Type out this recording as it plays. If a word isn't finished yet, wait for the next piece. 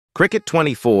Cricket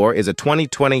 24 is a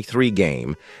 2023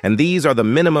 game, and these are the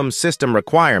minimum system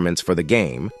requirements for the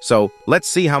game, so let's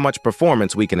see how much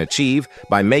performance we can achieve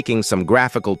by making some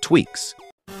graphical tweaks.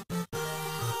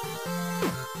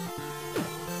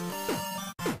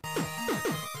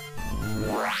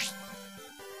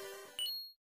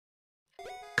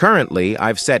 Currently,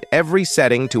 I've set every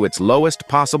setting to its lowest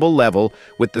possible level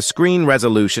with the screen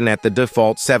resolution at the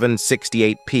default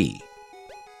 768p.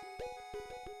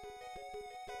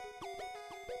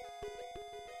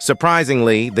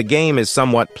 Surprisingly, the game is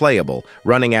somewhat playable,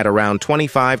 running at around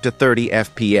 25 to 30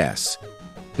 FPS.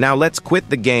 Now let's quit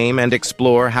the game and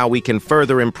explore how we can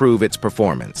further improve its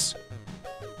performance.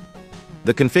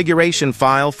 The configuration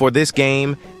file for this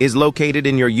game is located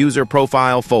in your user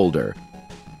profile folder.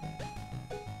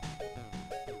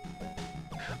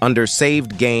 Under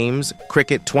Saved Games,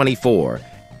 Cricket 24,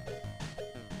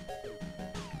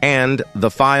 and the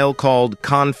file called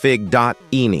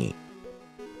config.ini.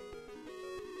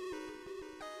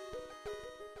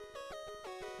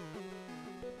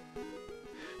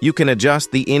 You can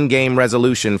adjust the in-game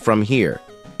resolution from here.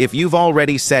 If you've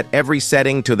already set every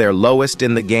setting to their lowest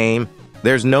in the game,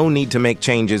 there's no need to make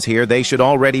changes here. They should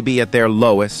already be at their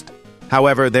lowest.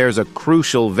 However, there's a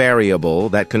crucial variable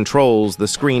that controls the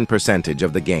screen percentage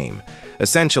of the game.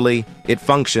 Essentially, it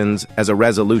functions as a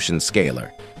resolution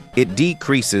scaler. It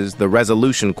decreases the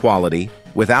resolution quality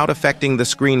without affecting the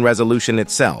screen resolution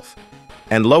itself,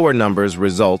 and lower numbers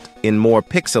result in more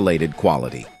pixelated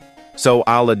quality. So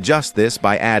I'll adjust this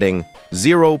by adding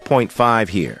 0.5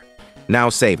 here. Now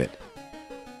save it.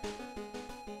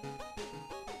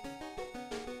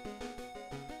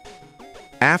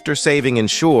 After saving,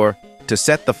 ensure to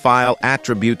set the file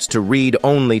attributes to read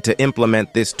only to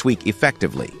implement this tweak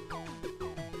effectively.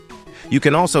 You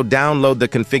can also download the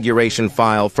configuration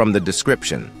file from the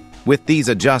description. With these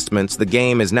adjustments, the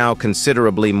game is now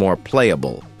considerably more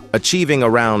playable, achieving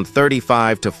around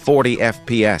 35 to 40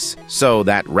 FPS. So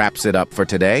that wraps it up for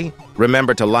today.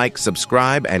 Remember to like,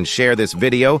 subscribe, and share this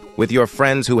video with your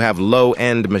friends who have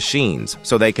low-end machines,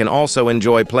 so they can also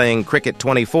enjoy playing Cricket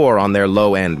 24 on their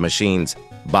low-end machines.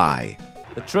 Bye.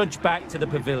 The trudge back to the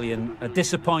pavilion, a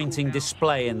disappointing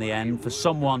display in the end for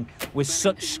someone with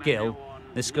such skill.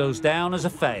 This goes down as a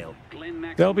fail.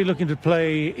 They'll be looking to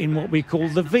play in what we call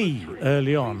the V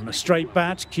early on. A straight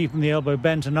bat, keeping the elbow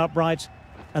bent and upright,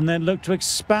 and then look to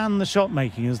expand the shot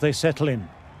making as they settle in.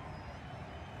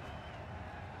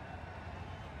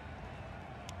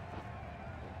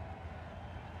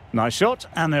 Nice shot,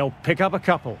 and they'll pick up a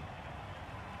couple.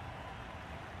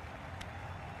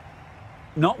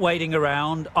 Not waiting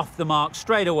around, off the mark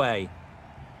straight away.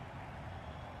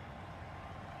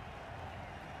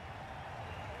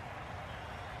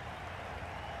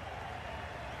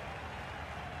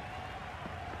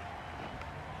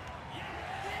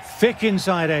 Thick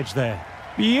inside edge there.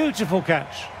 Beautiful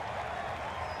catch.